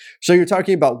shooter. So you're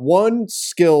talking about one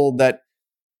skill that,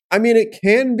 I mean, it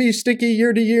can be sticky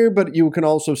year to year, but you can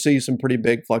also see some pretty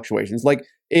big fluctuations. Like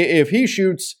if he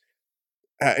shoots,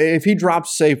 if he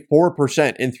drops, say,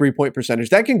 4% in three-point percentage,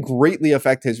 that can greatly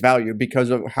affect his value because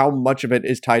of how much of it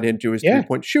is tied into his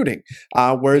three-point shooting.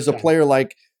 Whereas a player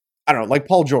like, I don't know, like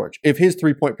Paul George, if his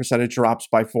three-point percentage drops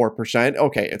by 4%,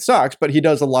 okay, it sucks, but he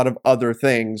does a lot of other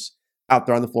things out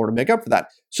there on the floor to make up for that.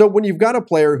 So when you've got a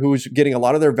player who's getting a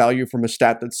lot of their value from a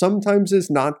stat that sometimes is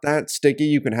not that sticky,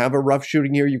 you can have a rough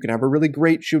shooting year, you can have a really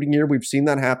great shooting year. We've seen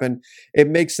that happen. It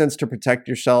makes sense to protect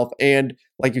yourself. And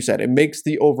like you said, it makes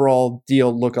the overall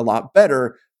deal look a lot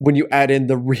better when you add in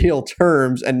the real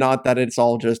terms and not that it's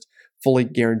all just fully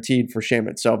guaranteed for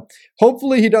Shaman. So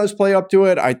hopefully he does play up to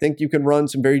it. I think you can run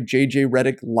some very JJ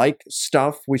Redick-like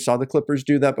stuff. We saw the Clippers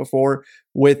do that before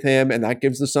with him, and that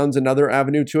gives the Suns another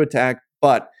avenue to attack.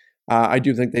 But I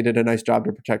do think they did a nice job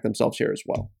to protect themselves here as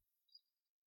well.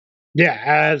 Yeah,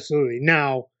 absolutely.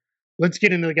 Now, let's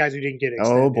get into the guys who didn't get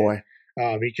extended. Oh, boy.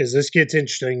 Because this gets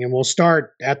interesting, and we'll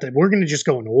start we're going to just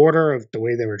go in order of the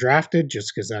way they were drafted,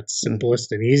 just because that's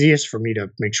simplest and easiest for me to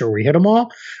make sure we hit them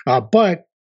all. But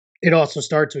it also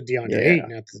starts with DeAndre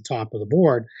Ayton at the top of the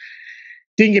board.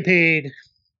 Didn't get paid.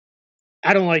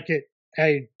 I don't like it.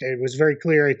 It was very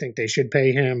clear. I think they should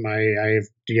pay him. I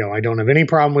don't have any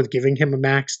problem with giving him a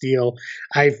max deal.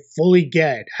 I fully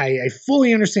get. I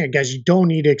fully understand, guys. You don't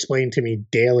need to explain to me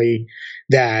daily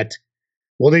that,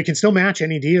 well, they can still match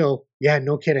any deal. Yeah,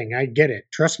 no kidding. I get it.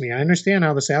 Trust me. I understand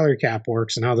how the salary cap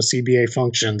works and how the CBA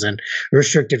functions and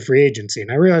restricted free agency.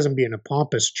 And I realize I'm being a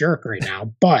pompous jerk right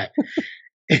now, but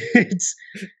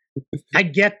I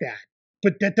get that.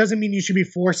 But that doesn't mean you should be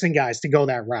forcing guys to go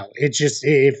that route.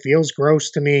 It feels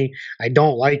gross to me. I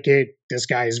don't like it. This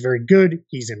guy is very good.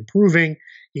 He's improving.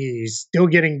 He's still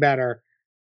getting better.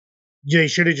 They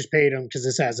should have just paid him because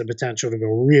this has the potential to go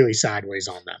really sideways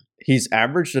on them. He's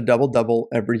averaged a double-double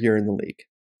every year in the league.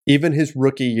 Even his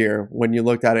rookie year, when you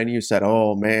looked at it and you said,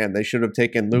 oh, man, they should have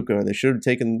taken Luka. They should have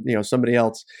taken somebody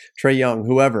else, Trae Young,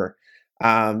 whoever.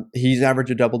 He's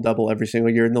averaged a double-double every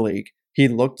single year in the league. He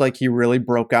looked like he really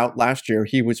broke out last year.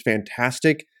 He was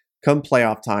fantastic come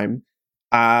playoff time.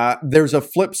 There's a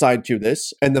flip side to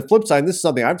this. And the flip side, this is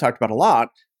something I've talked about a lot,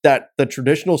 that the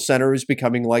traditional center is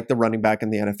becoming like the running back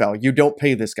in the NFL. You don't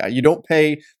pay this guy. You don't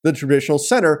pay the traditional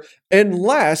center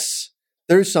unless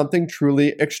there's something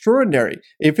truly extraordinary.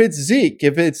 If it's Zeke,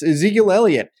 if it's Ezekiel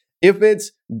Elliott, if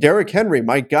it's Derrick Henry,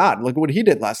 my God, look at what he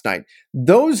did last night.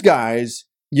 Those guys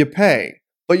you pay.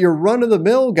 But your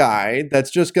run-of-the-mill guy that's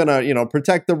just going to,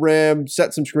 protect the rim,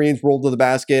 set some screens, roll to the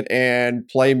basket, and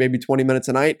play maybe 20 minutes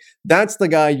a night, that's the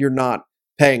guy you're not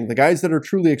paying. The guys that are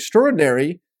truly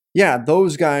extraordinary, yeah,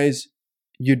 those guys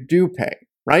you do pay,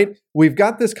 right? We've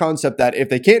got this concept that if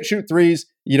they can't shoot threes,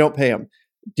 you don't pay them.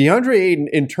 DeAndre Ayton,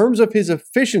 in terms of his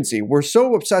efficiency, we're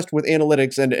so obsessed with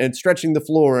analytics and stretching the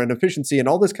floor and efficiency and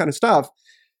all this kind of stuff.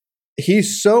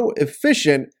 He's so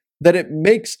efficient that it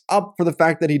makes up for the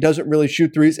fact that he doesn't really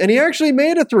shoot threes. And he actually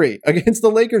made a three against the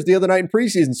Lakers the other night in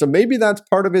preseason. So maybe that's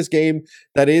part of his game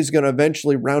that is going to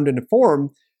eventually round into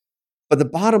form. But the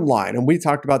bottom line, and we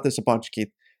talked about this a bunch, Keith,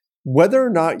 whether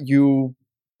or not you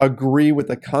agree with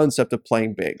the concept of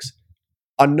playing bigs,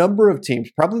 a number of teams,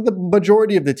 probably the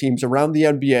majority of the teams around the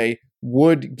NBA,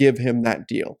 would give him that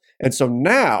deal. And so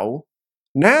now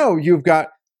you've got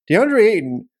DeAndre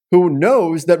Ayton, who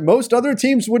knows that most other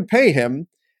teams would pay him,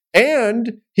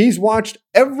 and he's watched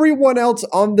everyone else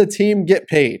on the team get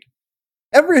paid.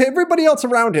 Everybody else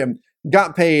around him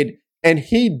got paid, and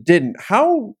he didn't.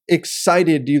 How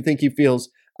excited do you think he feels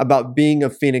about being a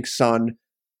Phoenix Sun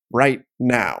right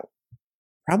now?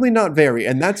 Probably not very,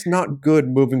 and that's not good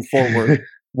moving forward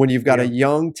when you've got a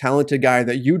young, talented guy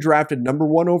that you drafted number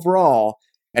 1 overall,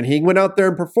 and he went out there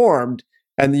and performed,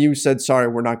 and you said, sorry,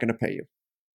 we're not going to pay you.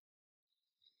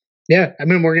 Yeah, I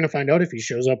mean, we're going to find out if he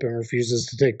shows up and refuses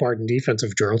to take part in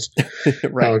defensive drills.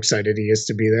 Right. How excited he is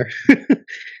to be there.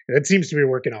 That seems to be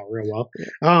working out real well.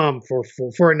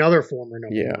 For another former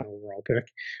number 1 overall pick.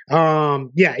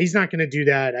 Yeah, he's not going to do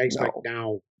that. I expect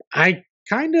now. I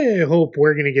kind of hope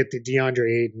we're going to get the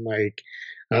DeAndre Ayton,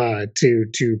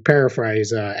 to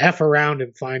paraphrase, F around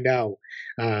and find out,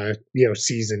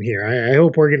 season here. I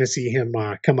hope we're going to see him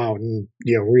come out and,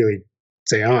 really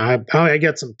say, I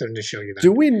got something to show you. That.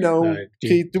 Do we know,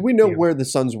 Keith, where the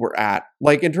Suns were at?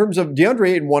 Like, in terms of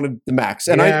DeAndre Ayton wanted the max,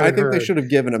 and I think they should have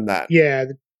given him that. Yeah.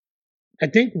 I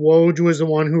think Woj was the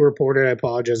one who reported. I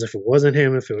apologize if it wasn't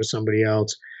him, if it was somebody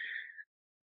else.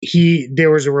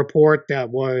 There was a report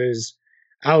that was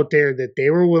out there that they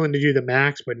were willing to do the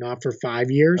max, but not for 5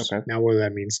 years. Okay. Now, whether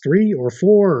that means 3 or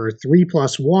 4 or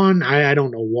 3+1, I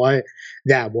don't know what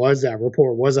that was. That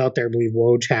report was out there. I believe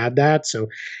Woj had that. So,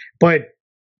 but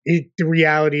the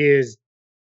reality is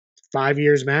 5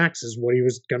 years max is what he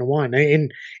was going to want.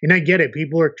 And I get it.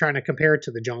 People are trying to compare it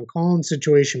to the John Collins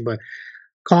situation, but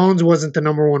Collins wasn't the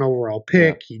number 1 overall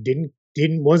pick. Yeah.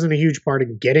 He wasn't a huge part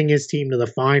of getting his team to the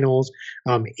finals.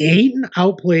 Ayton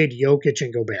outplayed Jokic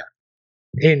and Gobert.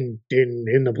 in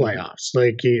the playoffs.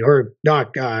 Like or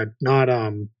not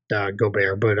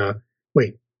Gobert, but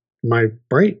wait, am I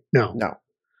right? No, No.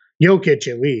 Jokic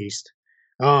at least.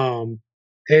 Um,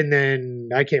 and then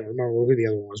I can't remember who the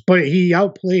other one was, but he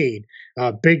outplayed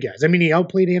big guys. I mean, he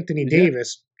outplayed Anthony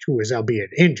Davis, who was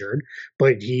albeit injured,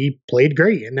 but he played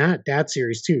great in that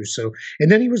series too. So,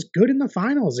 and then he was good in the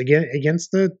finals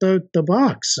against the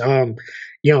Bucks.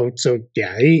 So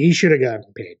yeah, he should have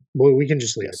gotten paid. Well, we can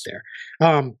just leave it there.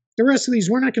 The rest of these,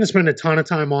 we're not going to spend a ton of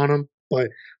time on them, but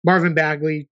Marvin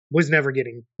Bagley was never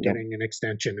getting an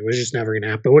extension. It was just never going to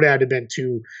happen. It would have been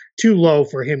too low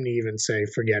for him to even say,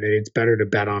 forget it. It's better to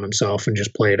bet on himself and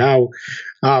just play it out.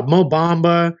 Mo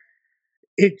Bamba,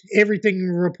 everything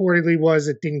reportedly was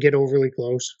it didn't get overly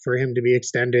close for him to be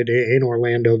extended in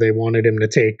Orlando. They wanted him to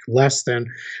take less than.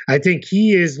 I think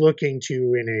he is looking to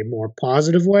in a more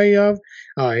positive way of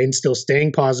and still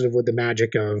staying positive with the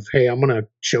magic of, hey, I'm going to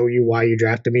show you why you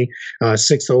drafted me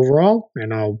 6th overall,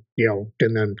 and I'll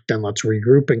then let's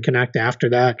regroup and connect after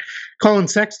that. Colin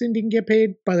Sexton didn't get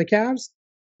paid by the Cavs.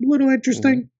 A little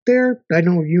interesting there. I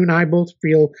know you and I both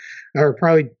feel are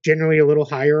probably generally a little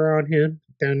higher on him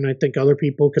than I think other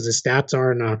people because his stats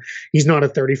aren't. He's not a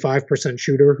 35%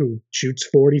 shooter who shoots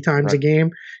 40 times a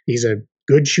game. He's a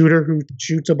good shooter who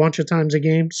shoots a bunch of times a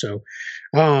game. So,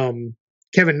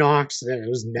 Kevin Knox, that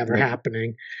was never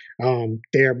happening.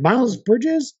 There, Miles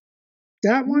Bridges,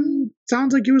 that one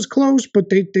sounds like it was close, but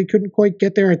they couldn't quite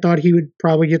get there. I thought he would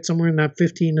probably get somewhere in that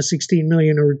 15 to 16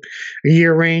 million a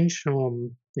year range,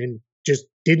 and just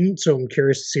didn't. So I'm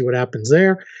curious to see what happens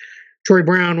there. Troy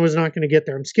Brown was not going to get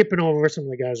there. I'm skipping over some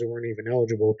of the guys who weren't even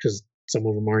eligible because some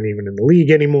of them aren't even in the league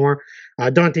anymore.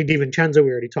 Dante DiVincenzo,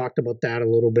 we already talked about that a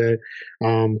little bit.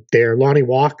 There, Lonnie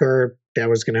Walker, that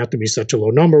was going to have to be such a low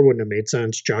number, wouldn't have made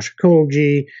sense. Josh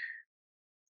Okogie.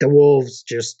 The Wolves,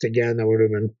 just again, that would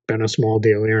have been a small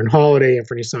deal. Aaron Holiday,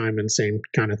 Anthony Simon, same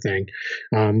kind of thing.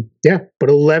 But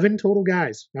 11 total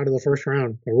guys out of the first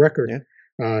round, a record.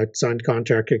 Signed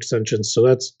contract extensions. So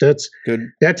that's good.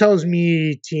 That tells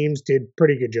me teams did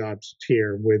pretty good jobs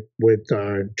here with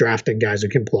drafting guys who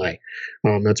can play.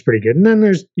 That's pretty good. And then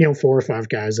there's 4 or 5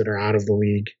 guys that are out of the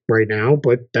league right now,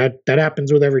 but that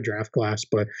happens with every draft class.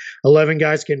 But 11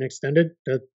 guys getting extended,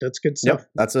 that's good stuff. Yep,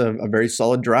 that's a very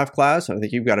solid draft class. I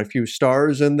think you've got a few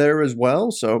stars in there as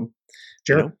well. So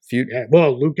sure,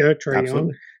 well, Luka, Trae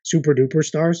Young. Super duper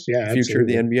stars. Yeah. Future of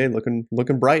the NBA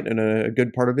looking bright, and a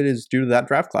good part of it is due to that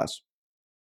draft class.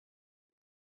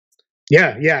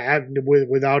 Yeah,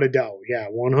 without a doubt. Yeah,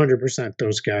 100%.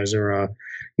 Those guys are,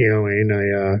 in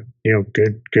a,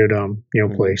 good,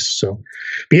 place. So,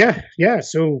 but yeah.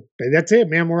 So that's it,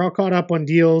 man. We're all caught up on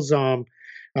deals.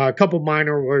 A couple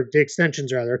minor, or the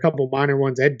extensions rather, a couple minor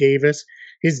ones. Ed Davis,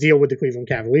 his deal with the Cleveland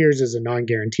Cavaliers is a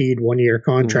non-guaranteed 1-year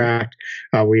contract.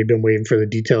 We had been waiting for the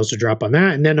details to drop on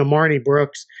that. And then Amani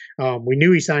Brooks, we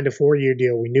knew he signed a 4-year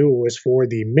deal. We knew it was for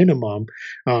the minimum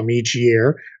each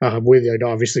year, with it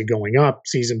obviously going up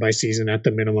season by season at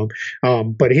the minimum.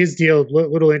 But his deal,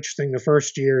 little interesting. The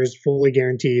first year is fully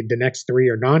guaranteed. The next 3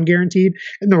 are non-guaranteed.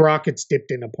 And the Rockets dipped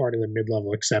in a part of the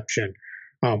mid-level exception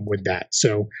with that.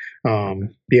 So,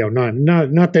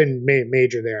 nothing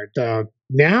major there.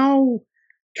 Now,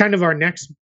 kind of our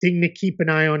next thing to keep an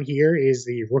eye on here is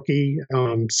the rookie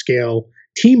scale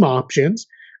team options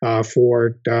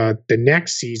for the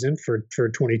next season for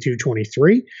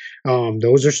 22-23.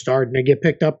 Those are starting to get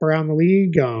picked up around the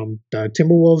league. The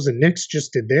Timberwolves and Knicks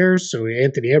just did theirs. So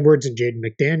Anthony Edwards and Jaden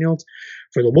McDaniels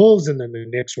for the Wolves, and then the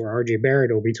Knicks were RJ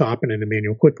Barrett, Obi Toppin, and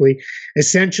Emmanuel Quickley.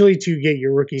 Essentially, to get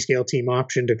your rookie scale team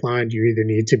option declined, you either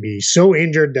need to be so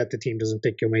injured that the team doesn't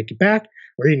think you'll make it back,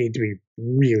 or you need to be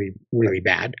really, really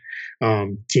bad.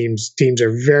 Teams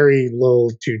are very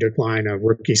loath to decline a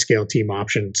rookie scale team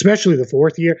option, especially the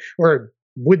 4th year, or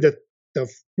with the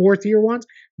 4th year ones,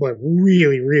 but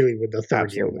really, really with the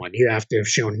 3rd year one, you have to have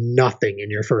shown nothing in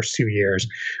your first 2 years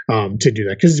to do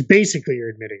that. Because basically, you're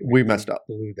admitting we messed up.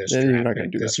 This you're not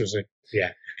going to do this that. Was it. Yeah.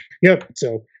 Yep.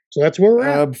 So that's where we're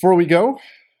at. Before we go,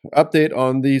 update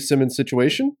on the Simmons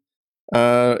situation.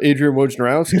 Adrian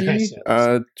Wojnarowski.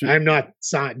 I'm not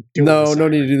doing no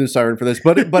need to do the siren for this,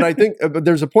 but I think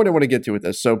there's a point I want to get to with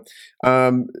this. So,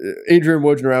 Adrian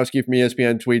Wojnarowski from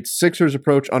ESPN tweets: Sixers'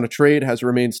 approach on a trade has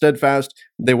remained steadfast.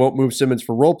 They won't move Simmons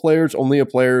for role players, only a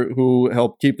player who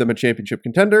helped keep them a championship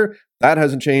contender. That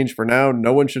hasn't changed for now.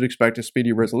 No one should expect a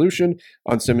speedy resolution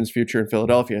on Simmons' future in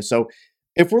Philadelphia. So,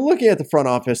 if we're looking at the front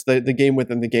office, the game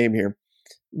within the game here,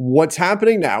 what's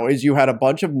happening now is you had a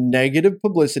bunch of negative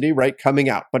publicity, right, coming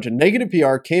out. A bunch of negative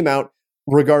PR came out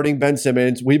regarding Ben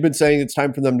Simmons. We've been saying it's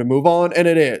time for them to move on, and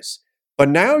it is. But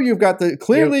now you've got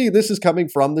clearly this is coming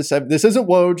from this isn't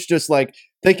Woj just like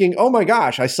thinking, oh my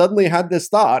gosh, I suddenly had this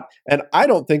thought, and I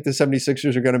don't think the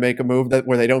 76ers are going to make a move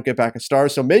where they don't get back a star,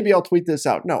 so maybe I'll tweet this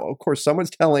out. No, of course, someone's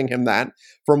telling him that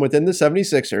from within the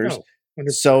 76ers,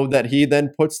 so that he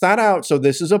then puts that out. So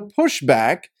this is a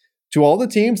pushback to all the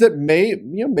teams that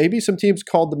maybe some teams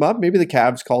called them up, maybe the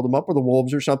Cavs called them up or the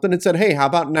Wolves or something and said, hey, how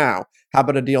about now? How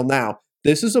about a deal now?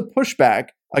 This is a pushback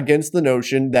against the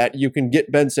notion that you can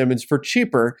get Ben Simmons for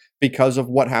cheaper because of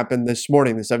what happened this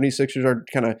morning. The 76ers are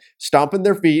kind of stomping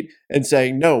their feet and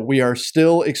saying, no, we are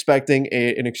still expecting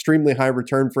an extremely high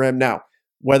return for him. Now,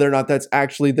 whether or not that's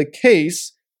actually the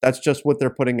case, that's just what they're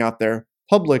putting out there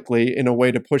publicly in a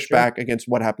way to push back against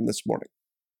what happened this morning.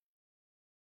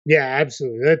 Yeah,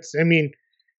 absolutely.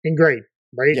 And great,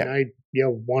 right? Yeah. And I,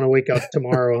 want to wake up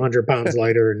tomorrow 100 pounds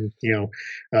lighter and,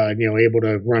 able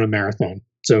to run a marathon.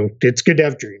 So it's good to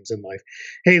have dreams in life.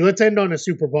 Hey, let's end on a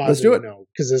super positive note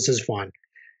because this is fun.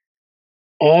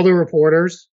 All the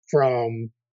reporters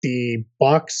from the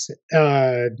Bucks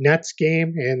Nets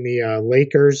game and the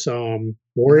Lakers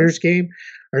Warriors game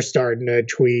are starting to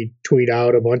tweet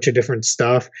out a bunch of different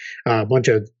stuff, a bunch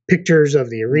of pictures of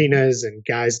the arenas and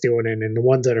guys doing it. And the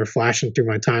ones that are flashing through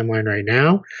my timeline right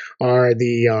now are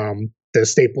the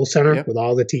Staples Center with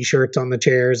all the T-shirts on the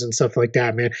chairs and stuff like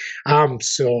that, man. I'm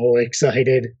so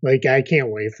excited. Like, I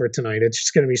can't wait for tonight. It's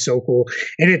just going to be so cool.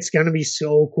 And it's going to be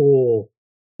so cool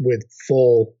with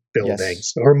full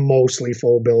buildings or mostly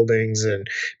full buildings and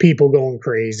people going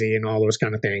crazy and all those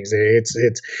kind of things. It's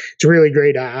really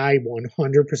great. I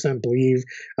 100% believe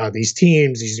these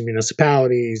teams, these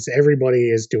municipalities, everybody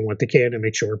is doing what they can to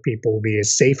make sure people will be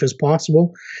as safe as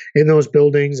possible in those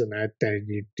buildings, and that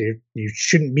you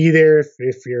shouldn't be there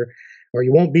if you're, or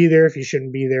you won't be there if you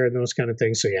shouldn't be there, and those kind of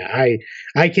things. So yeah,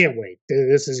 I can't wait.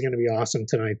 This is going to be awesome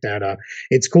tonight. That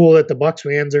it's cool that the Bucks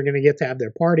fans are going to get to have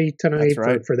their party tonight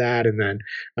for that, and then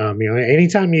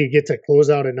anytime you get to close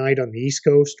out a night on the East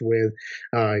Coast with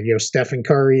Stephen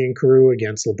Curry and crew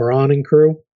against LeBron and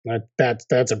crew,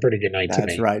 that's a pretty good night to me.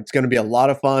 That's right. It's going to be a lot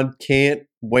of fun. Can't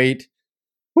wait.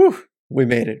 Whew, we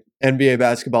made it. NBA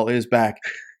basketball is back.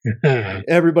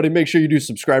 Everybody, make sure you do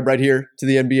subscribe right here to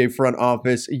the NBA Front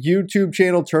Office YouTube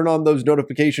channel. Turn on those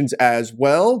notifications as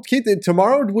well. Keith,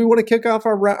 tomorrow, do we want to kick off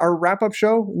our wrap-up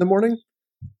show in the morning?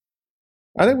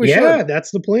 I think we should. Yeah,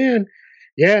 that's the plan.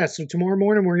 Yeah, so tomorrow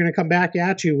morning we're going to come back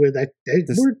at you with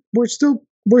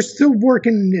we're still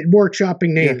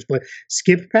workshopping names, but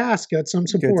Skip Pass got some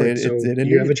support. So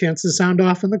you have a chance to sound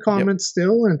off in the comments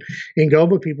still and go,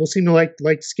 but people seem to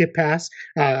like Skip Pass.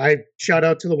 I shout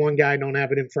out to the one guy, I don't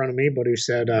have it in front of me, but who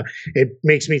said, it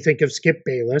makes me think of Skip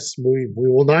Bayless. We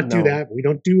will not do that. We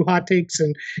don't do hot takes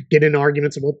and get in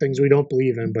arguments about things we don't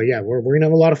believe in. But yeah, we're going to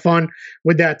have a lot of fun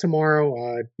with that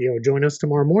tomorrow. Join us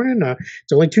tomorrow morning.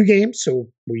 It's only 2 games, so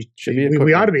we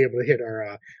ought to be able to hit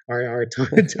our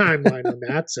timeline on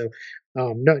that. So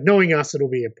knowing us, it'll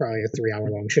be probably a 3-hour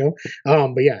long show.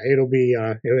 But yeah, it'll be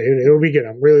good.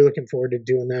 I'm really looking forward to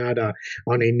doing that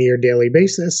on a near daily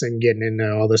basis and getting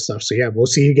into all this stuff. So yeah, we'll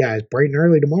see you guys bright and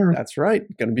early tomorrow. That's right.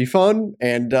 Going to be fun.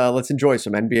 And let's enjoy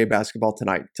some NBA basketball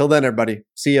tonight. Till then, everybody,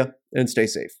 see ya and stay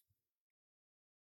safe.